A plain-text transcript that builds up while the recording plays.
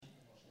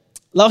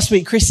Last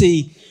week,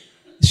 Chrissy,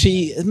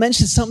 she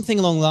mentioned something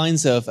along the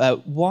lines of,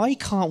 why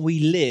can't we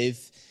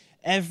live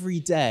every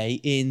day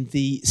in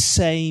the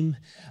same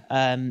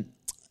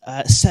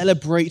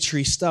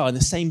celebratory style, in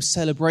the same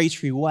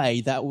celebratory way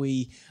that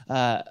we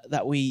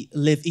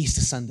live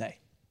Easter Sunday?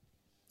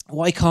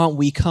 Why can't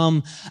we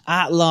come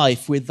at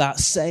life with that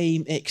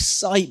same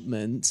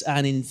excitement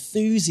and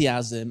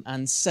enthusiasm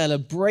and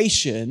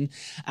celebration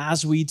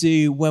as we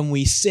do when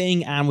we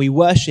sing and we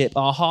worship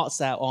our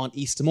hearts out on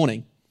Easter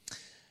morning?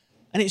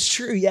 And it's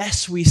true,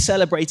 yes, we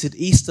celebrated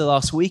Easter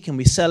last week and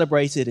we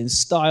celebrated in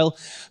style,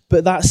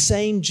 but that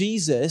same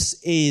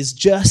Jesus is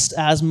just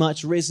as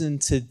much risen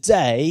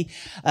today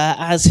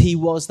as he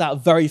was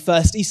that very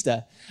first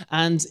Easter,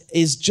 and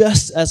is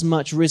just as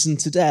much risen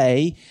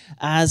today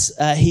as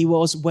he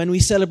was when we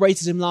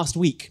celebrated him last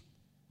week.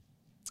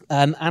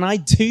 And I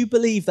do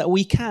believe that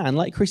we can,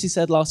 like Chrissy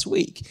said last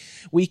week,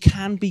 we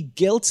can be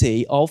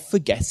guilty of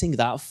forgetting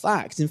that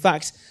fact. In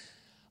fact,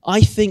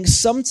 I think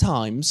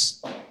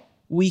sometimes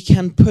we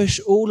can push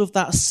all of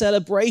that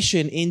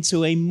celebration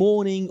into a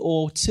morning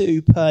or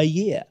two per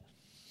year.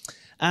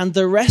 And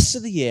the rest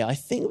of the year, I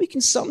think we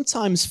can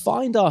sometimes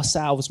find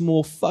ourselves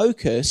more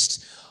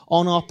focused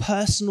on our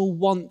personal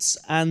wants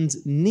and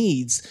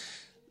needs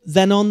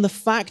than on the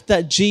fact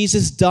that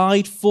Jesus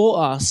died for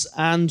us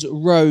and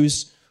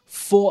rose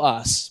for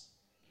us.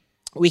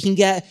 We can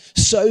get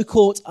so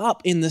caught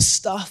up in the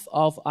stuff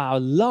of our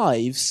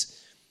lives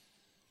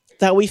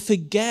that we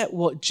forget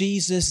what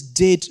Jesus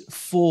did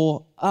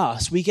for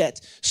us. We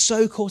get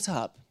so caught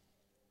up.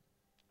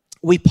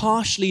 We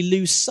partially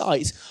lose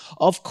sight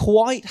of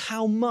quite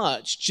how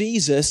much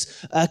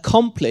Jesus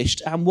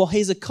accomplished and what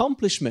his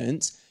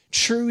accomplishment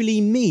truly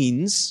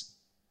means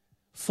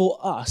for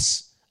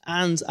us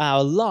and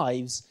our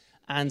lives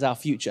and our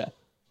future.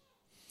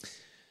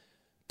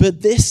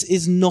 But this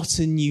is not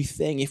a new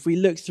thing. If we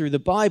look through the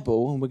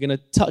Bible, and we're going to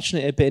touch on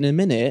it a bit in a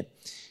minute,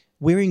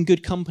 we're in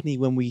good company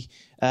when we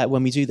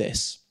do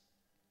this.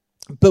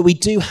 But we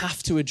do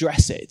have to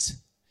address it.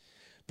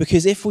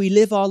 Because if we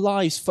live our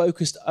lives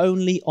focused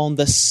only on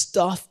the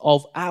stuff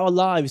of our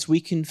lives,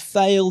 we can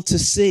fail to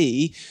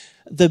see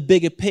the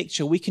bigger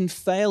picture. We can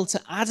fail to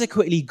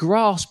adequately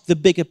grasp the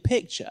bigger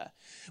picture.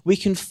 We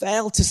can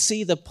fail to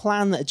see the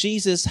plan that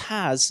Jesus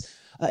has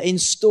in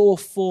store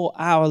for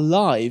our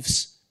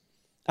lives,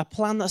 a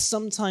plan that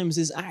sometimes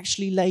is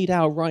actually laid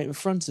out right in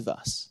front of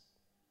us.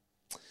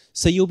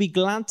 So you'll be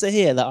glad to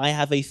hear that I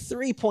have a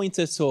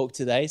 3-pointer talk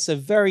today. So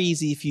very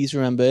easy if you've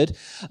remembered.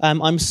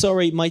 I'm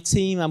sorry, my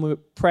team, and we're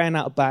praying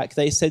out back,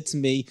 they said to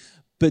me,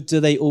 but do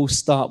they all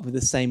start with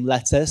the same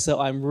letter? So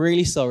I'm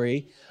really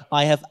sorry.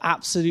 I have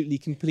absolutely,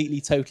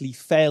 completely, totally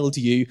failed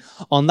you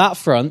on that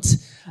front.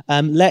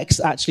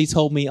 Lex actually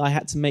told me I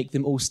had to make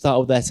them all start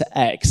with the letter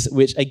X,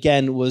 which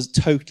again was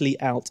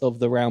totally out of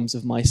the realms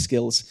of my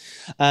skills.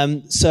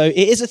 So it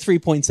is a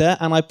 3-pointer,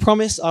 and I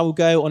promise I will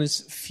go on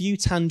as few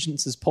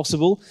tangents as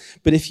possible.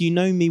 But if you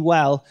know me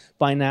well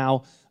by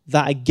now,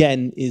 that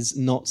again is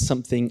not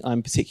something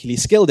I'm particularly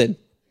skilled in.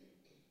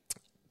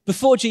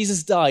 Before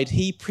Jesus died,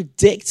 he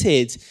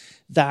predicted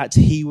that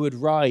he would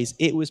rise.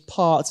 It was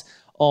part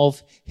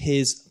of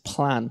his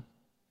plan.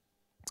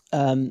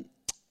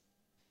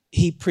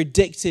 He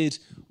predicted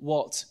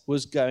what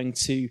was going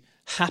to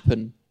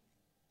happen.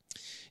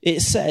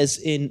 It says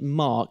in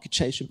Mark,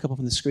 it should come up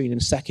on the screen in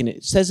a second.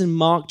 It says in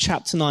Mark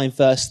chapter 9,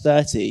 verse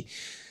 30,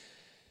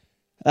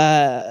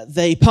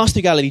 they passed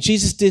through Galilee.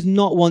 Jesus did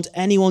not want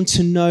anyone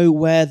to know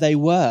where they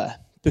were,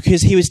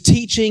 because he was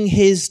teaching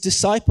his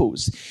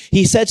disciples.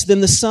 He said to them,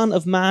 the Son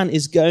of Man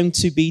is going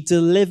to be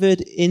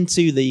delivered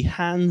into the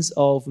hands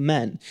of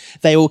men.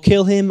 They will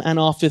kill him, and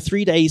after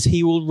 3 days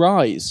he will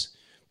rise.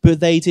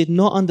 But they did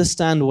not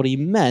understand what he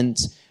meant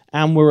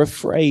and were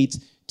afraid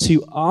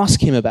to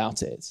ask him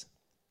about it.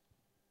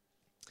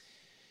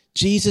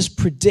 Jesus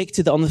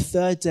predicted that on the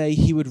third day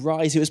he would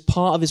rise. It was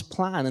part of his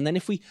plan. And then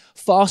if we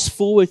fast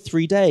forward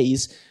 3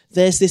 days,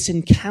 there's this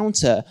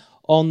encounter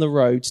on the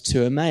road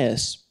to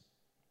Emmaus.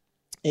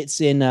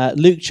 It's in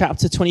Luke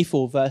chapter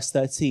 24, verse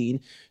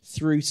 13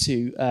 through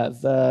to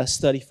verse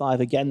 35.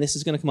 Again, this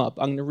is going to come up.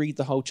 I'm going to read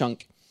the whole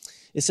chunk.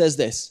 It says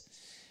this.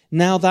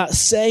 Now that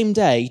same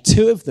day,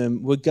 2 of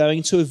them were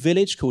going to a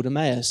village called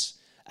Emmaus,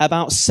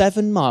 about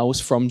 7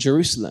 miles from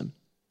Jerusalem.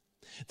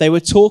 They were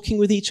talking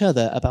with each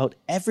other about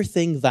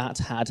everything that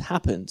had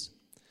happened.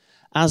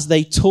 As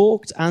they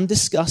talked and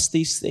discussed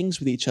these things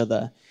with each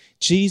other,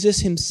 Jesus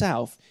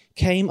himself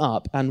came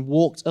up and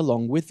walked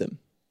along with them.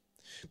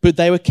 But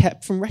they were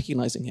kept from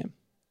recognizing him.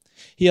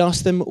 He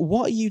asked them,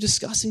 what are you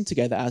discussing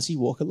together as you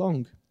walk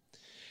along?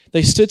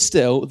 They stood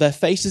still, their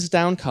faces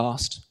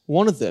downcast.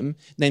 One of them,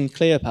 named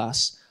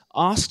Cleopas,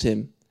 asked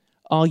him,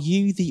 are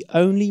you the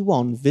only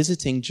one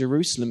visiting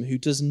Jerusalem who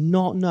does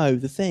not know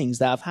the things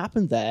that have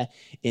happened there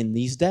in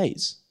these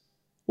days?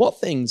 What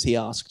things? He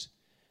asked.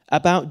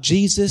 About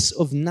Jesus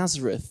of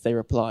Nazareth, they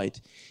replied.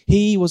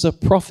 He was a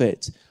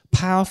prophet,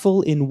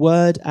 powerful in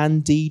word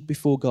and deed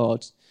before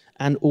God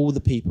and all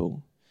the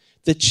people.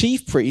 The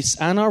chief priests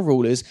and our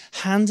rulers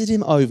handed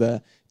him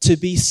over to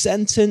be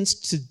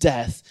sentenced to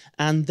death,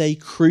 and they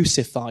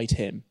crucified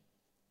him.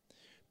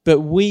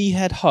 But we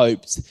had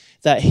hoped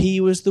that he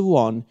was the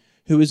one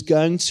who was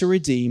going to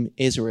redeem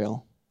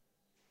Israel.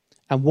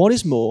 And what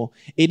is more,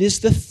 it is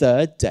the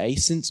third day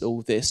since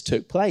all this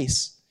took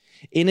place.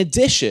 In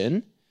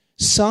addition,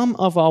 some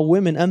of our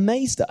women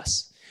amazed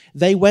us.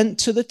 They went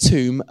to the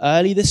tomb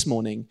early this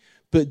morning,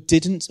 but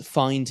didn't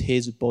find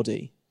his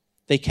body.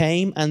 They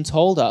came and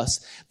told us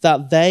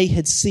that they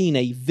had seen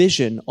a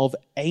vision of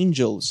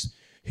angels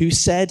who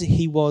said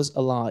he was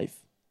alive.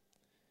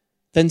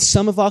 Then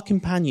some of our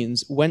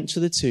companions went to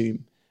the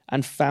tomb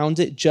and found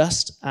it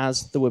just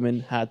as the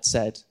women had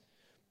said,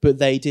 but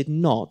they did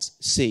not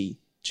see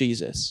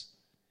Jesus.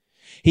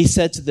 He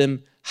said to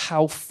them,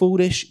 "How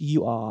foolish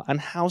you are, and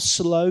how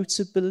slow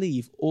to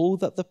believe all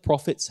that the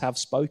prophets have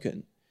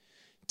spoken.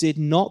 Did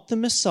not the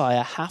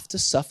Messiah have to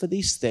suffer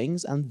these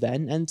things and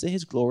then enter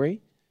his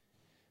glory?"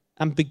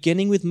 And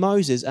beginning with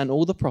Moses and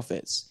all the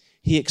prophets,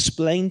 he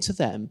explained to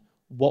them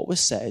what was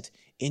said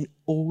in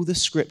all the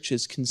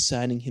scriptures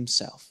concerning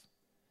himself.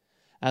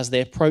 As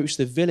they approached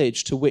the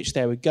village to which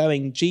they were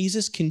going,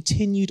 Jesus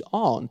continued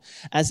on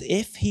as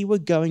if he were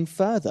going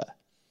further.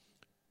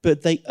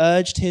 But they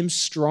urged him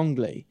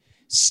strongly,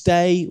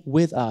 "Stay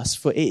with us,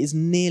 for it is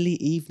nearly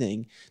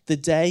evening. The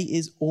day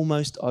is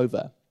almost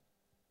over."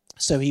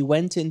 So he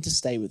went in to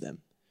stay with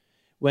them.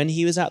 When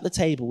he was at the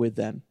table with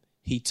them,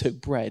 he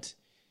took bread,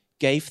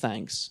 gave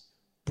thanks,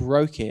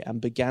 broke it,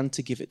 and began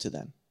to give it to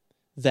them.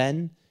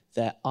 Then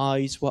their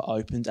eyes were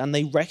opened, and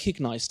they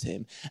recognized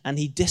him, and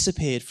he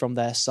disappeared from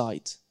their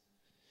sight.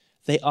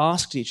 They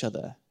asked each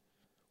other,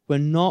 "Were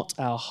not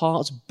our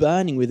hearts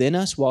burning within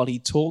us while he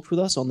talked with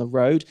us on the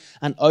road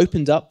and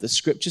opened up the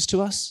scriptures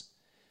to us?"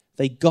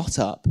 They got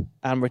up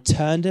and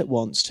returned at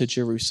once to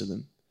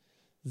Jerusalem.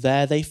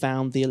 There they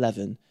found the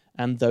 11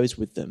 and those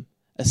with them,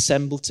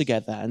 assembled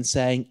together and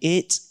saying,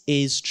 "It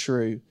is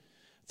true.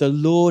 The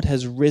Lord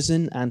has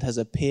risen and has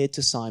appeared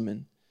to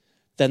Simon."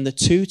 Then the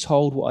two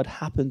told what had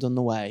happened on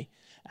the way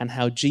and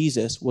how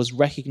Jesus was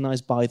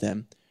recognized by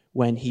them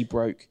when he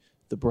broke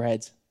the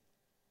bread.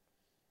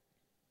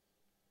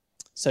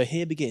 So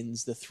here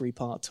begins the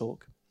three-part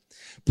talk.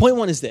 Point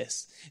one is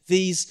this.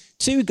 These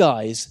two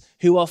guys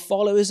who are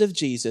followers of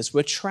Jesus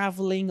were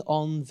traveling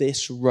on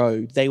this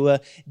road. They were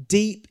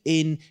deep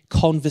in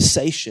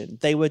conversation.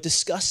 They were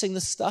discussing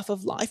the stuff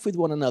of life with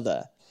one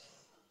another.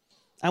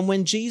 And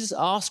when Jesus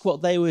asked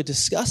what they were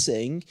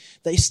discussing,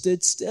 they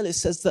stood still. It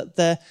says that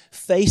their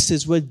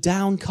faces were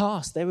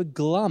downcast. They were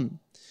glum.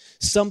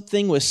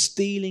 Something was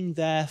stealing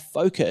their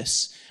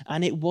focus,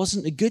 and it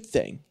wasn't a good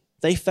thing.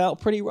 They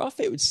felt pretty rough,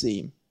 it would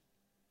seem.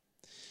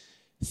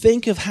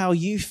 Think of how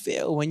you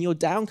feel when you're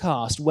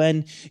downcast,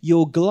 when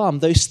you're glum,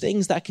 those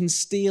things that can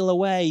steal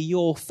away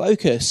your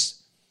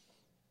focus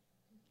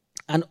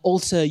and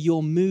alter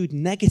your mood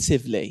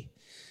negatively.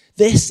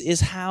 This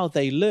is how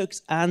they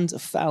looked and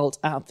felt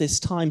at this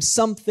time.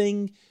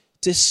 Something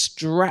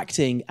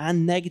distracting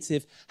and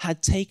negative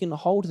had taken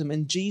hold of them,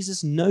 and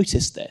Jesus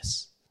noticed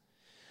this.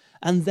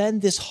 And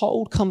then this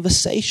whole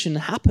conversation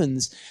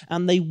happens,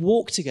 and they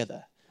walk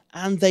together,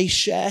 and they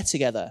share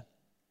together.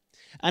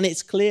 And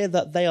it's clear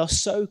that they are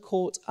so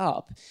caught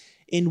up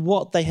in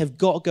what they have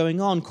got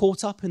going on,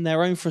 caught up in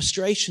their own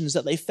frustrations,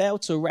 that they fail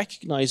to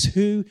recognize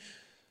who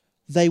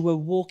they were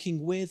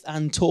walking with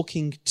and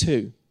talking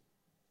to.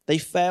 They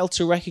fail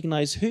to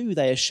recognize who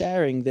they are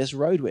sharing this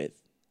road with.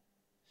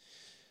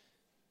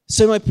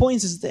 So my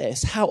point is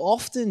this: how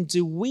often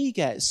do we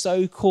get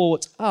so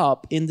caught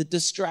up in the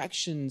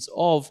distractions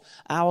of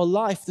our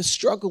life, the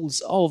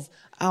struggles of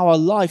our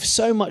life,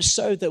 so much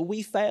so that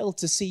we fail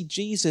to see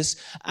Jesus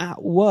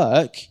at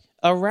work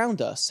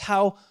around us?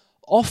 How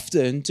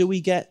often do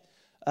we get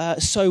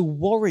so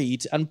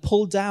worried and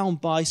pulled down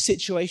by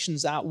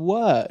situations at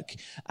work,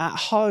 at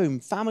home,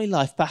 family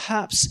life?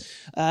 Perhaps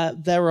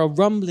there are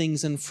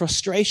rumblings and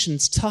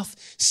frustrations, tough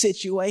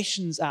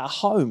situations at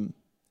home.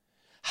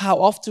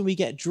 How often we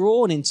get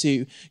drawn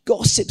into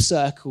gossip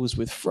circles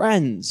with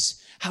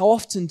friends. How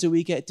often do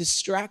we get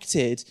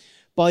distracted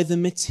by the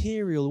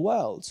material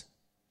world?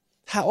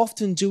 How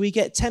often do we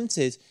get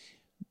tempted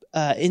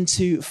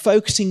into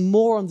focusing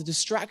more on the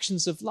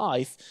distractions of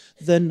life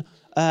than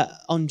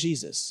on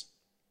Jesus?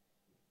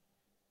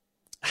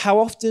 How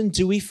often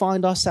do we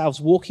find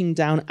ourselves walking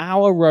down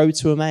our road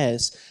to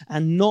Emmaus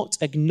and not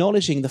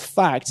acknowledging the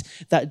fact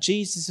that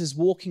Jesus is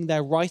walking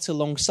there right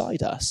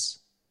alongside us?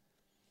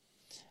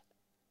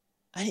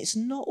 And it's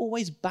not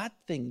always bad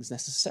things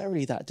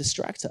necessarily that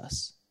distract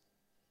us.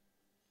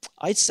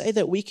 I'd say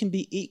that we can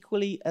be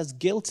equally as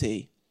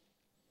guilty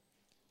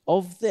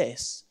of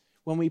this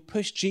when we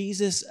push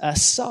Jesus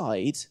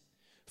aside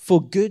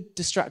for good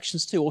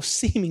distractions too, or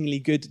seemingly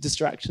good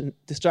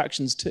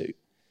distractions too.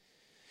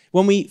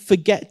 When we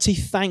forget to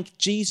thank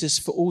Jesus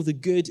for all the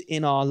good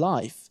in our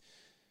life,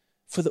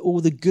 for all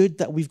the good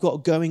that we've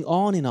got going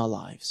on in our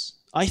lives.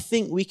 I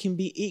think we can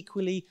be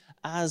equally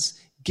as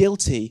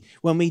guilty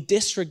when we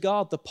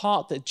disregard the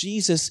part that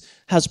Jesus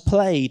has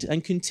played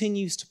and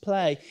continues to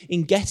play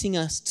in getting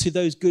us to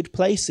those good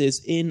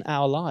places in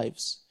our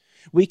lives.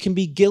 We can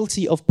be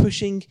guilty of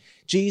pushing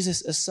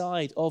Jesus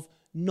aside, of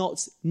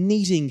not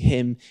needing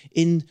him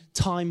in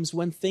times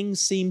when things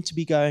seem to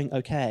be going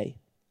okay.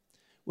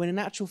 When in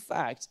actual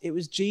fact, it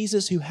was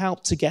Jesus who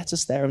helped to get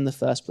us there in the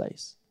first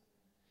place.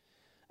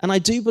 And I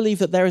do believe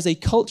that there is a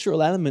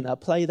cultural element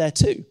at play there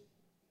too.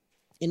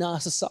 In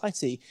our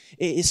society,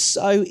 it is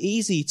so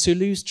easy to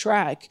lose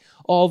track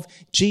of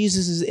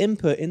Jesus'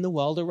 input in the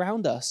world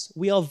around us.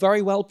 We are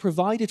very well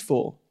provided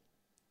for.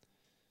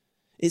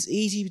 It's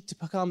easy to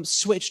become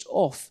switched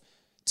off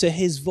to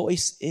his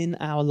voice in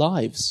our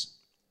lives.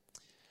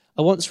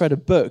 I once read a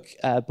book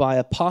by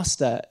a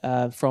pastor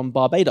from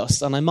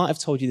Barbados, and I might have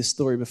told you this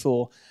story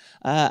before.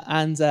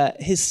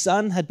 His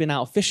son had been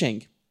out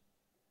fishing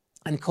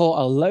and caught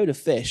a load of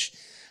fish.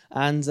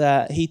 And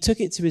he took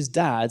it to his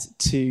dad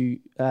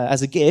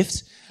as a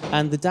gift,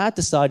 and the dad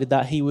decided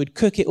that he would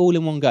cook it all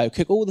in one go,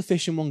 cook all the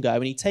fish in one go,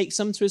 and he'd take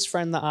some to his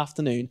friend that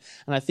afternoon,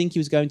 and I think he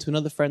was going to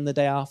another friend the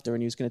day after,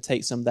 and he was going to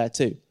take some there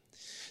too.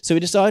 So he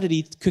decided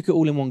he'd cook it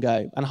all in one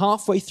go, and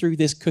halfway through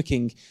this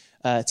cooking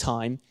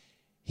time,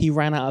 he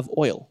ran out of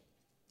oil.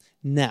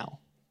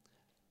 Now,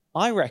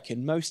 I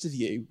reckon most of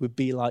you would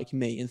be like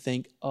me and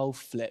think, oh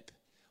flip,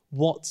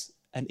 what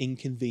an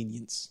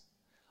inconvenience.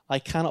 I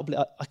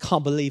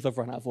can't believe I've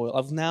run out of oil.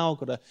 I've now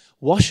got to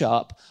wash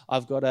up.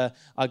 I've got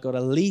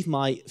to leave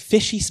my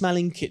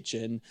fishy-smelling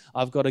kitchen.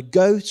 I've got to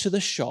go to the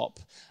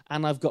shop,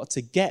 and I've got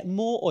to get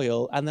more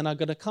oil, and then I've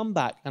got to come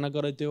back, and I've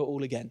got to do it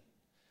all again.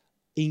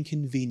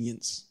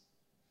 Inconvenience.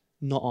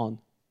 Not on.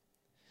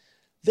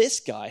 This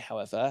guy,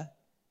 however,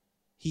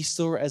 he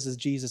saw it as a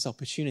Jesus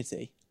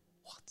opportunity.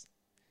 What?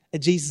 A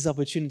Jesus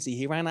opportunity.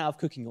 He ran out of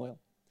cooking oil.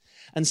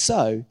 And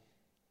so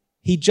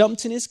he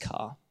jumped in his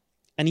car,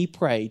 and he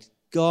prayed,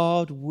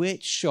 God,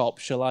 which shop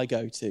shall I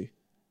go to?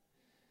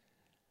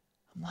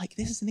 I'm like,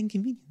 this is an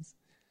inconvenience.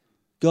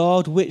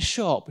 God, which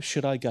shop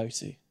should I go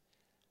to?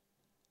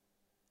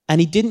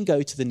 And he didn't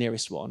go to the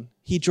nearest one.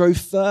 He drove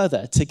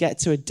further to get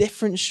to a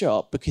different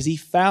shop because he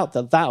felt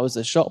that that was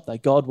the shop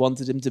that God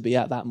wanted him to be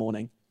at that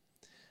morning.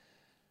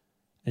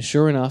 And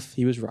sure enough,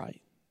 he was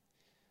right.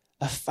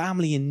 A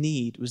family in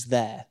need was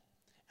there,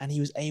 and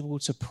he was able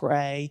to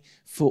pray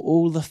for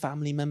all the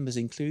family members,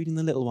 including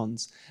the little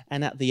ones.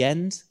 And at the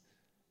end,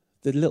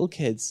 the little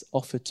kids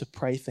offered to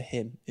pray for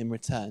him in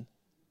return.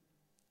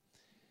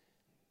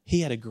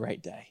 He had a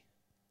great day.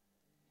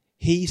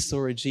 He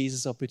saw a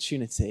Jesus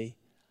opportunity.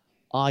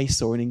 I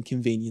saw an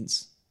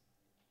inconvenience.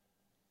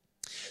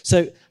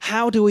 So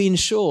how do we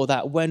ensure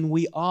that when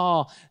we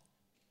are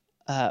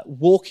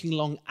walking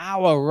along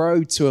our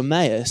road to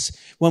Emmaus,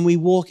 when we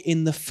walk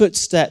in the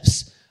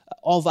footsteps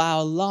of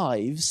our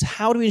lives,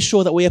 how do we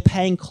ensure that we are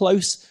paying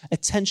close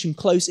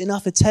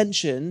enough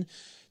attention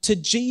to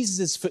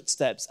Jesus'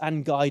 footsteps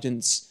and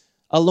guidance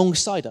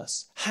alongside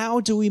us? How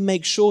do we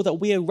make sure that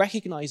we are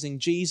recognizing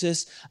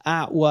Jesus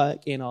at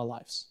work in our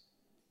lives?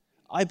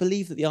 I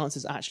believe that the answer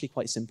is actually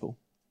quite simple.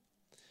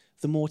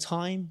 The more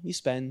time you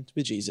spend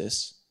with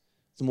Jesus,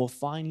 the more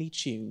finely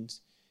tuned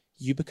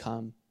you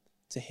become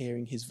to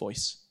hearing his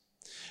voice.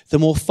 The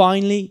more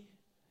finely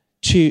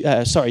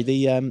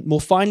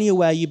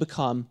aware you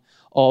become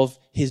of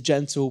his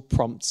gentle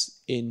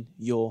prompts in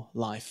your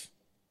life.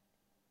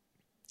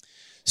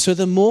 So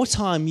the more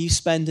time you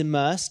spend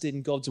immersed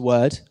in God's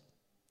word,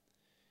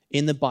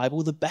 in the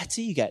Bible, the better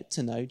you get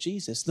to know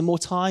Jesus. The more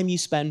time you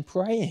spend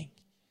praying,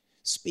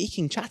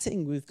 speaking,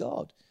 chatting with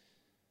God,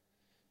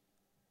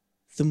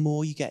 the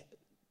more you get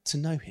to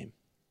know him.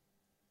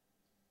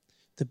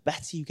 The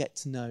better you get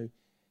to know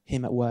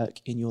him at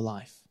work in your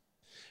life.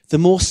 The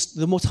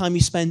more time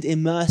you spend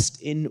immersed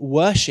in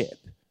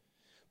worship,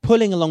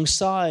 pulling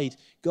alongside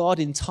God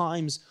in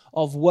times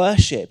of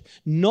worship,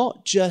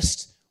 not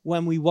just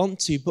when we want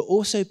to, but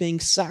also being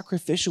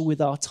sacrificial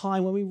with our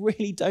time when we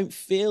really don't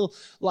feel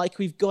like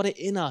we've got it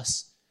in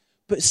us,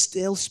 but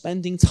still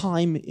spending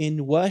time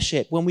in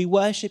worship. When we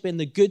worship in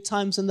the good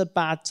times and the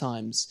bad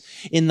times,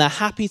 in the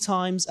happy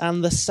times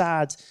and the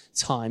sad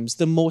times,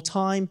 the more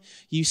time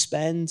you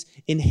spend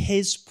in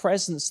his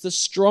presence, the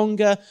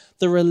stronger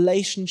the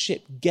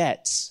relationship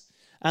gets,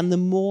 and the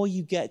more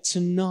you get to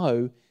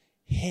know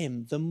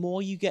him, the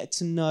more you get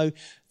to know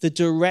the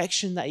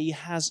direction that he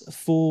has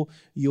for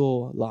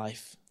your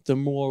life, the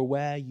more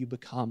aware you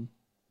become.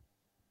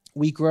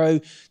 We grow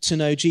to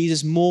know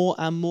Jesus more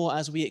and more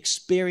as we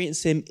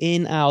experience him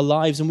in our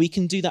lives. And we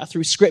can do that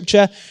through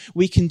scripture.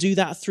 We can do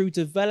that through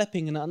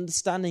developing an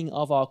understanding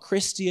of our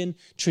Christian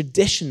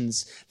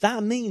traditions.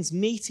 That means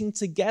meeting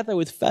together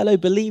with fellow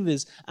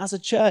believers as a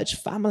church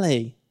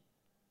family.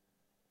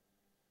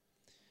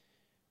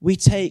 We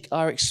take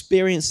our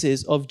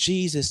experiences of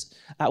Jesus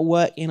at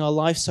work in our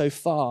life so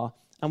far,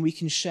 and we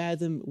can share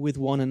them with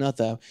one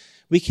another.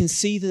 We can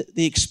see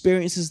the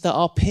experiences that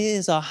our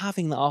peers are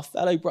having, that our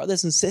fellow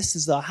brothers and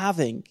sisters are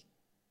having.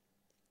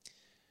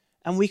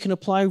 And we can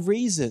apply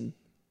reason.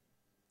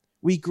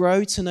 We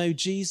grow to know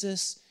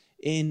Jesus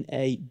in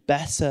a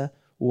better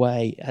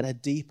way, at a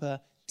deeper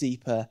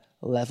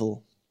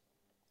level.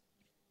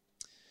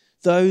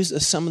 Those are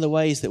some of the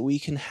ways that we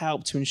can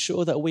help to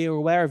ensure that we are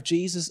aware of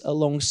Jesus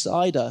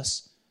alongside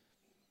us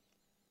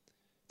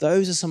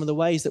Those are some of the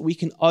ways that we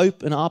can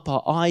open up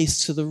our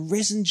eyes to the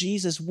risen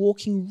Jesus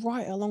walking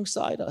right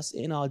alongside us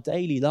in our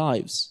daily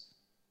lives.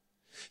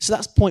 So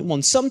that's point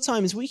one.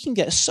 Sometimes we can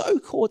get so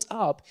caught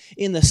up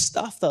in the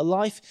stuff that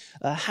life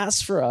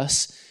has for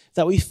us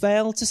that we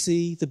fail to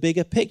see the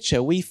bigger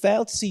picture. We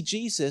fail to see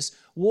Jesus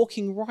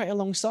walking right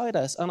alongside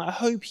us. And I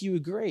hope you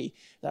agree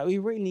that we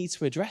really need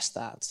to address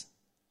that.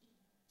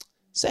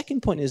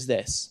 Second point is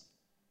this.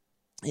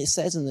 It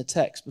says in the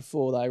text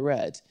before that I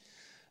read,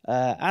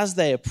 as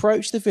they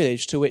approached the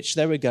village to which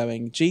they were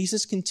going,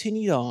 Jesus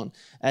continued on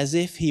as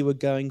if he were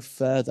going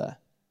further.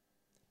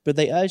 But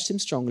they urged him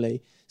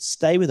strongly,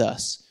 "Stay with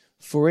us,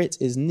 for it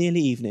is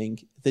nearly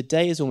evening. The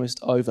day is almost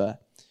over."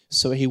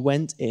 So he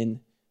went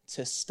in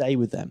to stay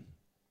with them.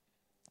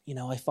 You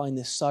know, I find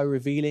this so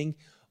revealing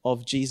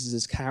of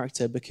Jesus'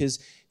 character because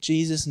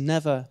Jesus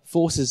never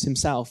forces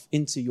himself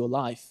into your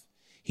life.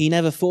 He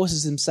never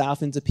forces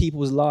himself into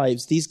people's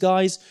lives. These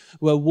guys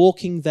were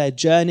walking their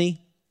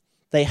journey.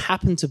 They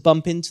happened to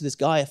bump into this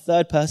guy, a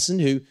third person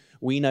who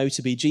we know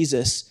to be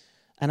Jesus.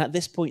 And at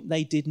this point,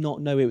 they did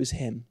not know it was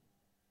him.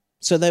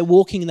 So they're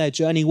walking their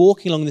journey,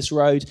 walking along this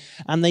road,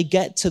 and they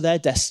get to their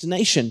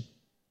destination.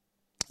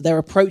 They're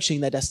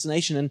approaching their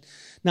destination. And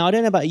now, I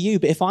don't know about you,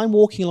 but if I'm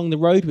walking along the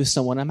road with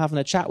someone, I'm having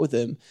a chat with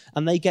them,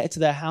 and they get to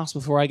their house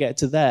before I get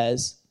to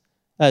theirs,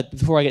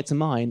 before I get to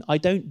mine, I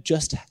don't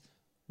just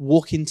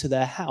walk into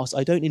their house.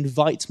 I don't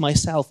invite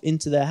myself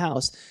into their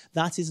house.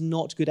 That is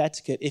not good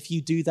etiquette. If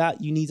you do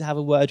that, you need to have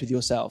a word with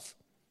yourself.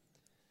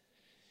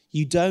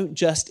 You don't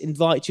just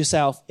invite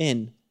yourself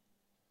in.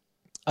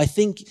 I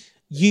think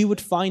you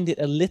would find it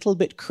a little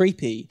bit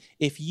creepy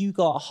if you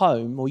got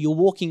home or you're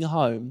walking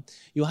home,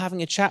 you're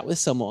having a chat with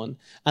someone,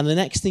 and the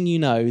next thing you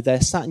know,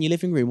 they're sat in your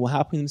living room or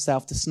helping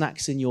themselves to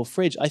snacks in your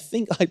fridge. I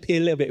think I'd be a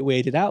little bit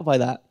weirded out by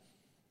that.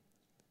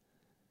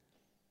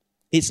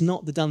 It's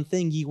not the done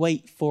thing. You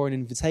wait for an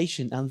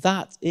invitation, and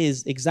that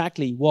is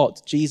exactly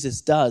what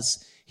Jesus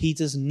does. He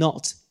does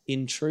not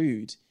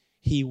intrude.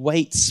 He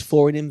waits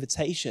for an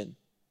invitation.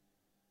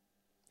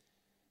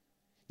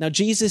 Now,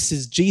 Jesus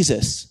is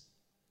Jesus.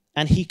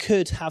 And he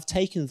could have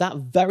taken that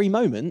very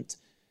moment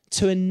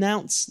to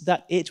announce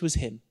that it was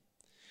him.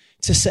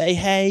 To say,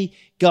 "Hey,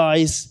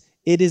 guys,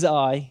 it is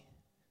I,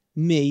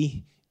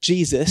 me,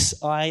 Jesus,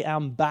 I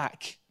am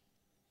back."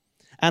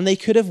 And they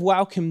could have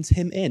welcomed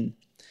him in.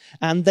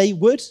 And they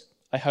would,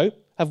 I hope,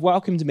 have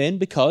welcomed him in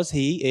because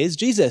he is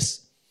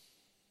Jesus.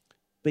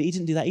 But he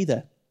didn't do that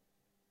either.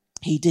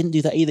 He didn't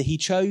do that either. He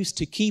chose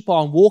to keep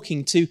on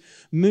walking, to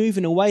move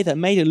in a way that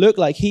made it look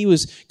like he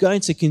was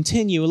going to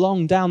continue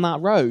along down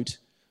that road,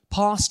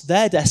 past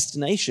their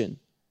destination,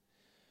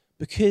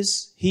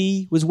 because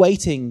he was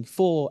waiting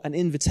for an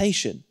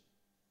invitation.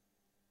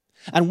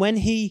 And when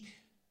he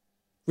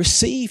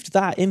received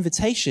that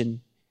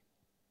invitation,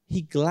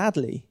 he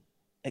gladly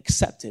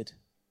accepted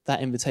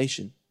that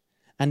invitation,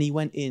 and he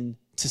went in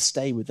to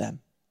stay with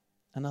them.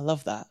 And I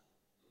love that.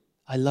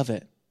 I love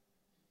it.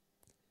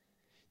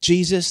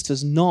 Jesus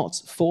does not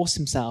force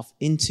himself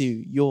into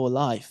your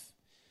life.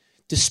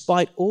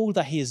 Despite all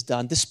that he has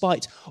done,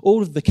 despite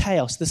all of the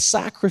chaos, the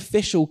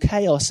sacrificial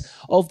chaos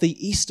of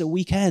the Easter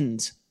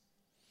weekend,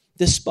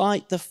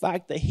 despite the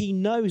fact that he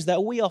knows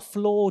that we are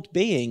flawed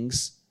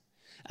beings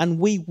and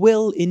we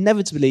will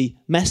inevitably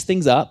mess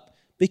things up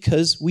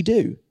because we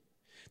do.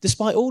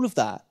 Despite all of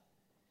that,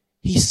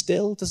 he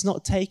still does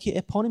not take it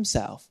upon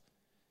himself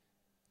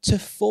to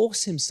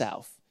force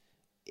himself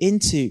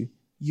into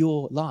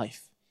your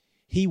life.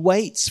 He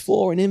waits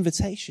for an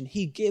invitation.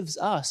 He gives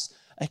us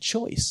a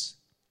choice.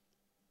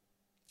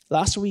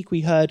 Last week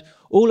we heard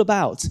all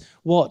about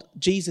what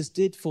Jesus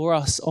did for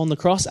us on the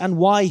cross and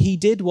why he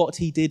did what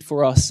he did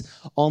for us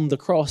on the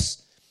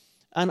cross.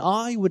 And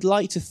I would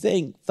like to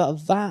think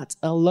that that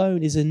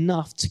alone is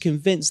enough to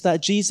convince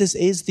that Jesus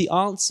is the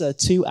answer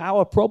to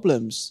our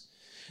problems,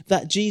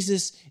 that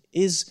Jesus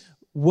is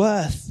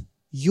worth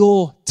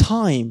your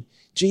time.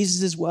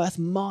 Jesus is worth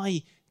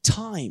my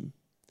time.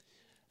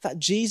 That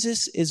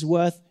Jesus is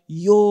worth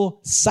your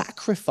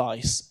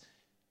sacrifice.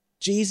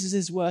 Jesus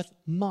is worth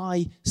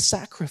my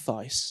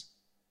sacrifice.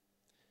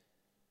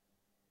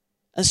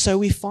 And so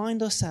we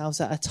find ourselves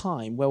at a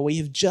time where we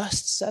have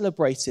just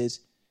celebrated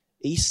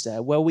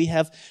Easter, where we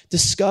have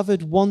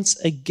discovered once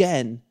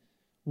again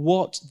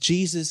what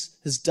Jesus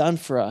has done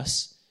for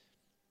us.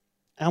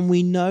 And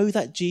we know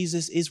that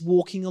Jesus is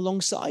walking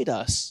alongside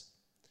us.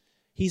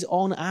 He's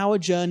on our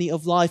journey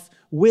of life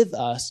with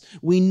us.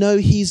 We know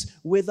he's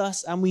with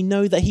us, and we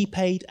know that he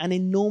paid an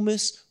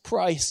enormous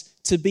price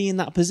to be in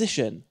that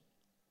position.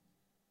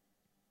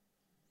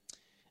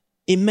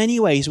 In many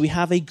ways, we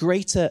have a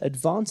greater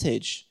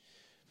advantage.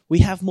 We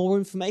have more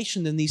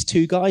information than these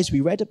two guys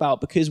we read about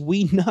because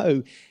we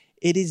know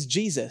it is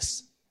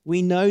Jesus.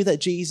 We know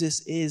that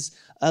Jesus is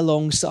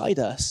alongside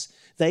us.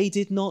 They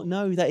did not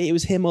know that it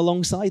was him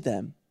alongside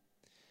them.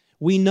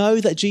 We know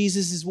that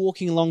Jesus is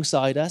walking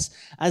alongside us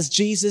as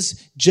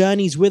Jesus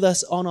journeys with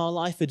us on our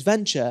life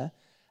adventure,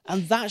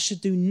 and that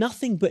should do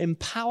nothing but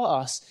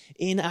empower us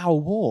in our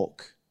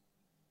walk.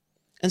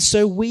 And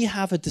so we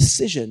have a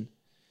decision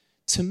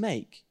to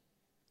make.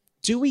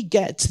 do we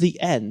get to the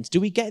end?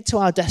 Do we get to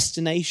our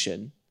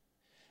destination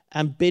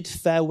and bid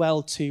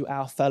farewell to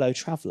our fellow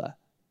traveler?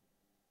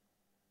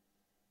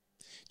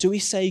 Do we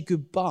say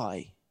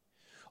goodbye?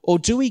 Or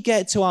do we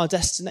get to our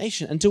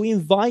destination and do we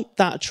invite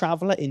that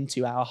traveler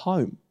into our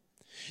home?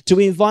 Do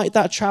we invite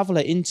that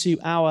traveler into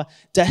our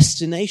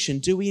destination?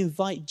 Do we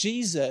invite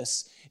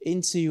Jesus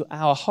into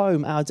our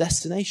home, our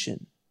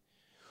destination?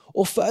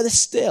 Or further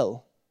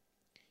still,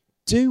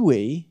 do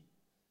we,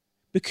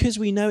 because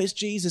we know it's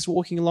Jesus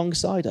walking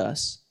alongside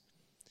us,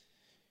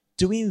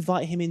 do we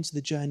invite him into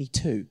the journey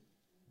too?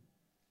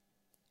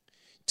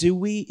 Do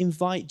we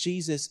invite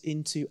Jesus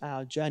into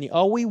our journey?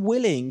 Are we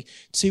willing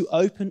to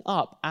open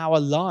up our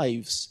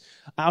lives,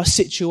 our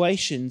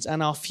situations,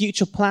 and our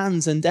future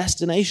plans and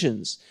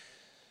destinations?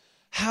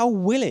 How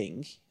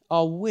willing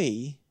are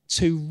we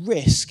to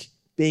risk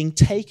being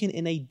taken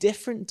in a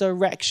different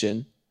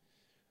direction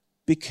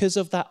because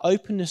of that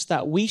openness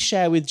that we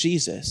share with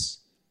Jesus?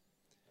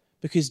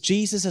 Because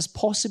Jesus has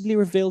possibly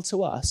revealed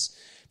to us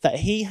that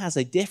he has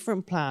a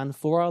different plan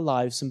for our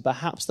lives than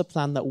perhaps the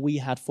plan that we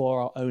had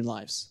for our own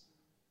lives.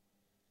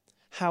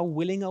 How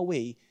willing are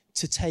we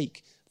to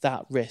take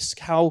that risk?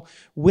 How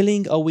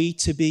willing are we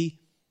to be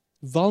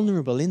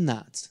vulnerable in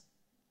that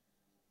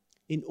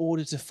in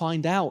order to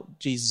find out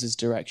Jesus'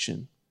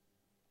 direction?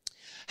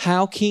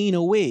 How keen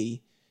are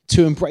we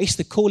to embrace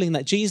the calling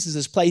that Jesus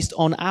has placed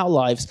on our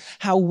lives?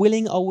 How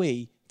willing are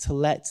we to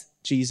let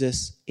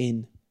Jesus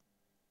in?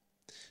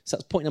 So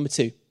that's point number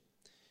 2.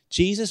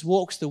 Jesus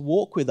walks the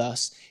walk with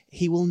us.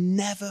 He will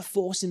never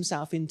force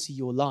himself into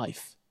your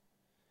life.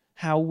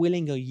 How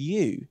willing are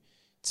you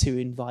to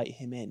invite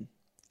him in?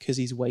 Because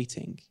he's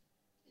waiting.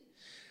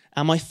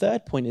 And my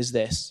third point is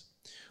this.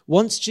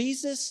 Once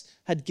Jesus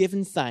had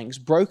given thanks,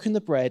 broken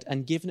the bread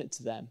and given it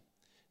to them,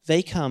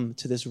 they come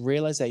to this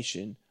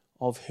realization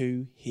of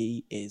who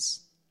he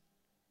is.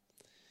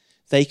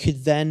 They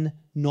could then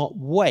not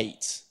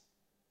wait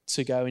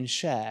to go and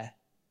share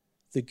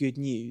the good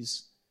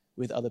news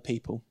with other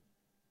people.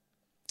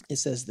 It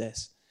says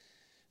this.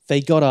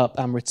 They got up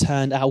and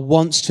returned at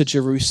once to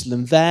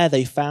Jerusalem. There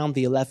they found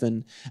the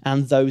 11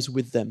 and those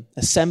with them,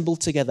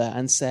 assembled together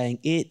and saying,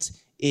 "It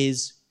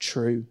is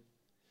true.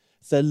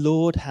 The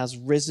Lord has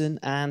risen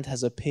and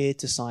has appeared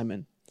to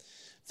Simon."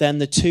 Then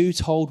the two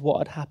told what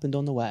had happened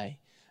on the way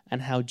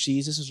and how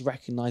Jesus was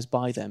recognized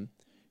by them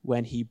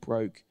when he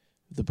broke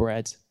the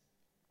bread.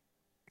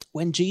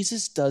 When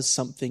Jesus does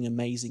something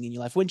amazing in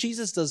your life, when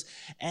Jesus does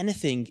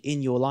anything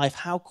in your life,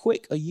 how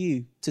quick are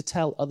you to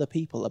tell other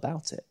people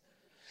about it?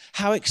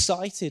 How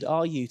excited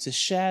are you to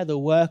share the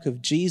work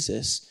of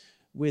Jesus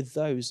with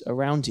those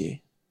around you?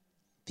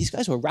 These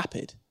guys were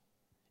rapid.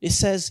 It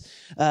says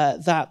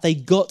that they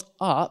got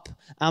up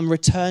and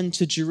returned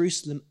to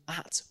Jerusalem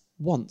at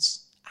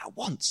once. At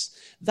once.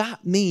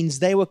 That means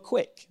they were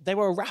quick. They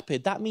were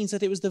rapid. That means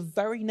that it was the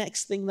very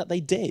next thing that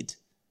they did.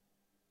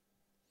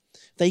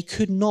 They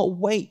could not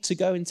wait to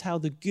go and tell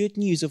the good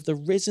news of the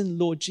risen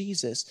Lord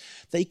Jesus.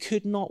 They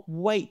could not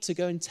wait to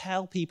go and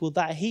tell people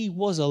that he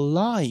was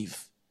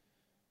alive.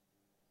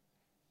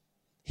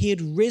 He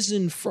had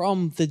risen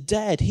from the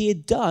dead. He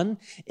had done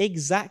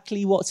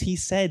exactly what he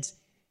said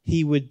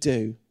he would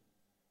do.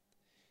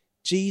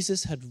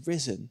 Jesus had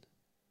risen.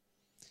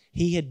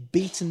 He had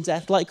beaten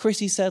death. Like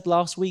Chrissy said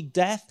last week,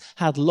 death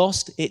had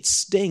lost its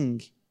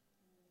sting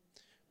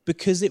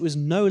because it was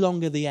no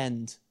longer the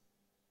end.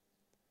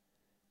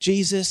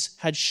 Jesus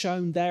had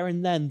shown there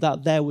and then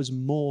that there was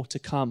more to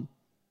come.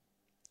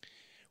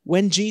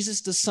 When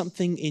Jesus does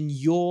something in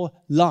your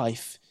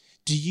life,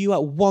 do you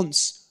at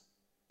once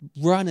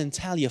run and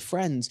tell your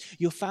friends,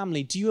 your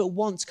family? Do you at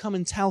once come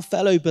and tell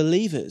fellow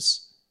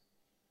believers?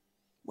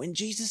 When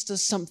Jesus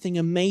does something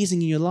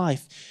amazing in your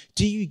life,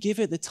 do you give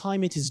it the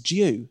time it is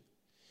due?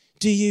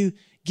 Do you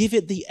give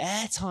it the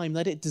airtime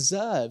that it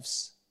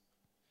deserves?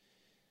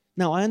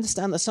 Now, I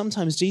understand that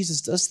sometimes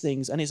Jesus does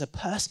things and it's a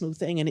personal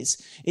thing and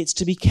it's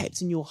to be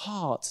kept in your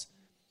heart.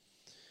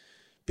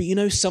 But you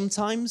know,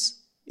 sometimes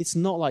it's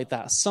not like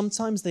that.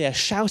 Sometimes they are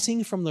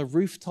shouting from the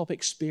rooftop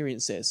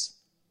experiences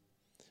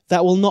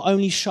that will not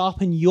only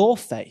sharpen your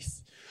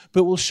faith,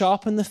 but will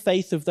sharpen the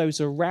faith of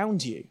those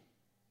around you.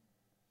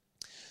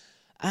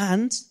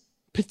 And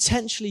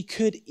potentially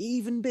could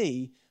even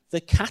be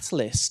the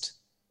catalyst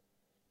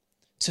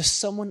to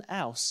someone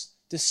else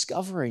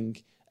discovering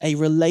a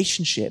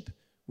relationship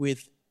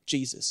with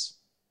Jesus.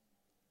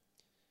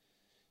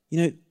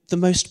 You know,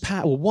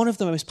 one of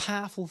the most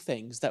powerful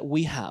things that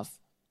we have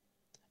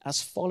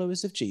as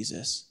followers of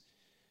Jesus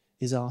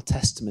is our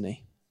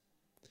testimony.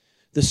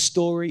 The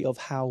story of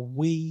how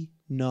we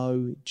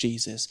know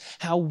Jesus,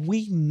 how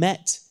we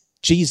met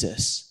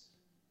Jesus,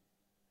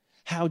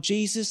 how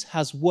Jesus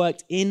has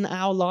worked in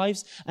our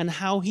lives and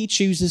how he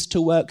chooses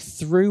to work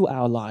through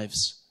our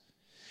lives.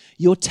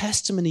 Your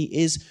testimony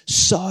is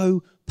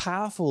so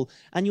powerful,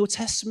 and your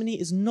testimony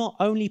is not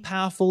only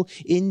powerful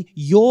in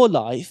your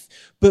life,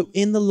 but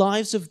in the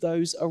lives of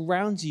those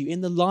around you,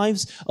 in the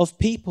lives of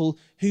people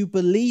who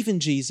believe in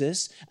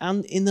Jesus,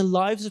 and in the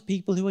lives of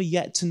people who are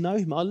yet to know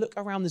him. I look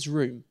around this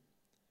room,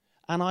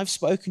 and I've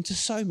spoken to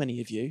so many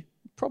of you,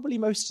 probably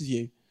most of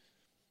you.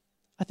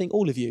 I think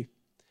all of you.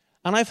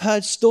 And I've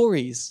heard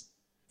stories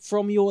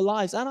from your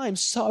lives, and I'm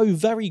so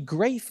very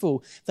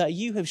grateful that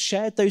you have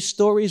shared those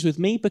stories with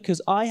me,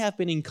 because I have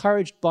been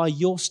encouraged by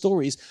your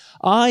stories.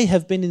 I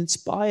have been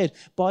inspired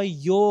by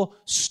your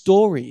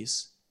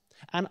stories.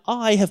 And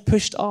I have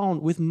pushed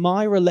on with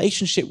my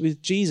relationship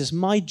with Jesus,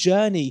 my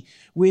journey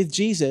with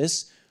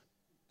Jesus,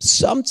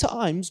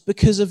 sometimes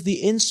because of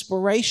the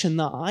inspiration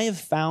that I have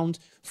found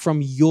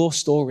from your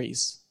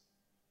stories.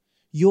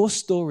 Your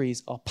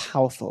stories are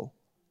powerful.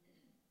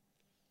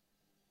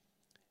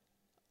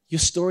 Your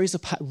stories are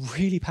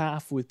really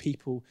powerful with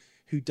people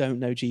who don't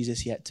know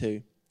Jesus yet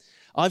too.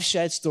 I've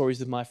shared stories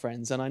with my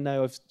friends, and I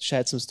know I've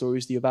shared some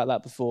stories with you about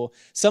that before.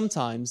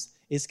 Sometimes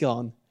it's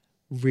gone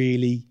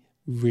really,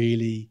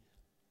 really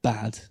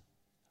bad.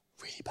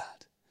 Really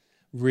bad.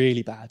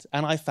 Really bad.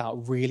 And I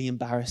felt really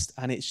embarrassed,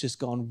 and it's just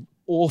gone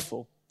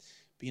awful.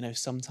 But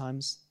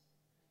sometimes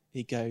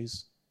it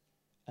goes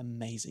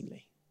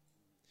amazingly.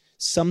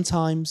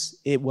 Sometimes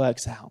it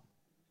works out.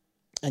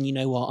 And you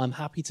know what? I'm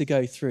happy to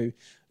go through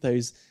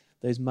those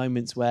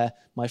moments where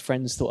my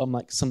friends thought I'm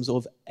like some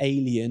sort of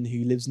alien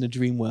who lives in a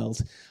dream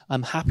world.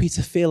 I'm happy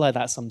to feel like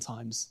that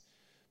sometimes,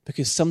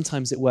 because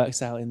sometimes it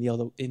works out in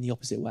the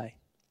opposite way.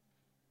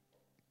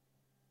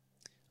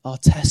 Our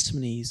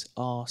testimonies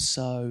are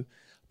so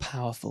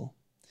powerful.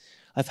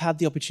 I've had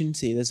the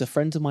opportunity. There's a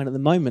friend of mine at the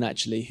moment,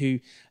 actually, who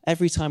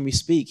every time we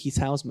speak, he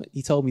told me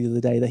the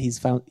other day that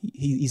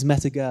he's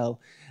met a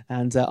girl,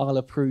 and I'll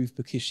approve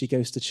because she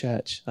goes to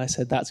church. I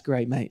said, "That's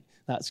great, mate.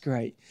 That's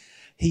great."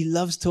 He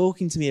loves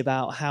talking to me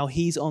about how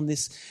he's on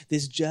this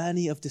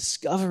journey of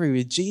discovery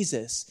with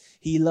Jesus.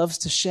 He loves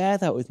to share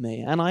that with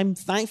me, and I'm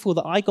thankful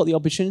that I got the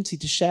opportunity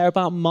to share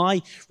about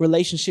my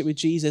relationship with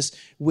Jesus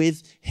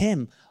with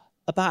him,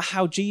 about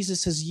how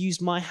Jesus has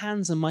used my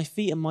hands and my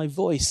feet and my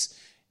voice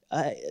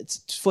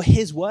for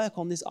his work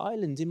on this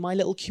island in my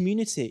little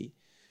community.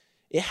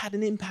 It had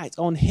an impact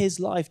on his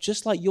life,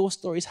 just like your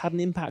stories had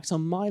an impact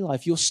on my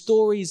life. Your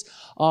stories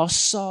are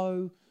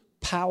so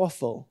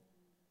powerful.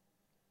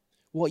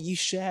 What you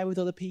share with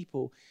other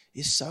people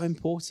is so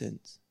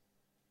important.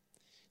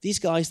 These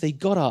guys, they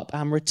got up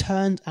and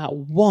returned at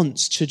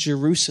once to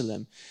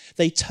Jerusalem.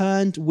 They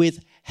turned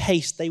with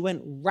haste. They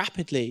went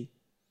rapidly.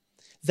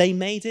 They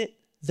made it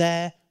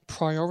their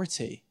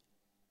priority.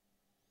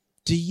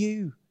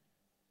 Do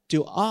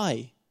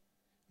I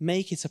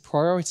make it a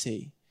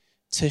priority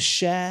to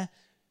share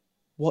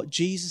what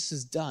Jesus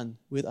has done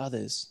with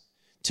others,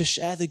 to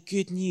share the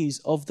good news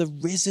of the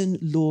risen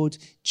Lord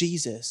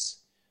Jesus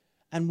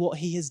and what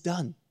he has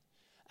done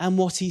and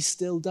what he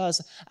still does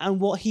and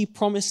what he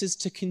promises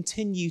to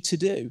continue to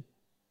do?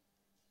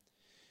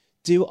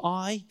 Do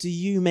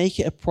you make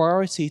it a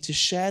priority to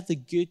share the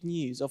good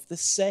news of the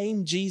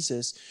same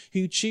Jesus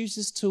who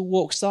chooses to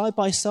walk side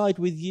by side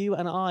with you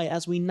and I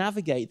as we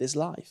navigate this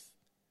life?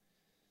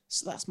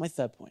 So that's my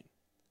third point.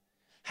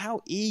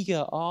 How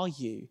eager are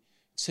you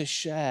to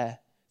share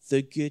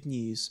the good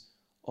news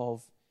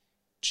of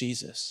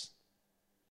Jesus?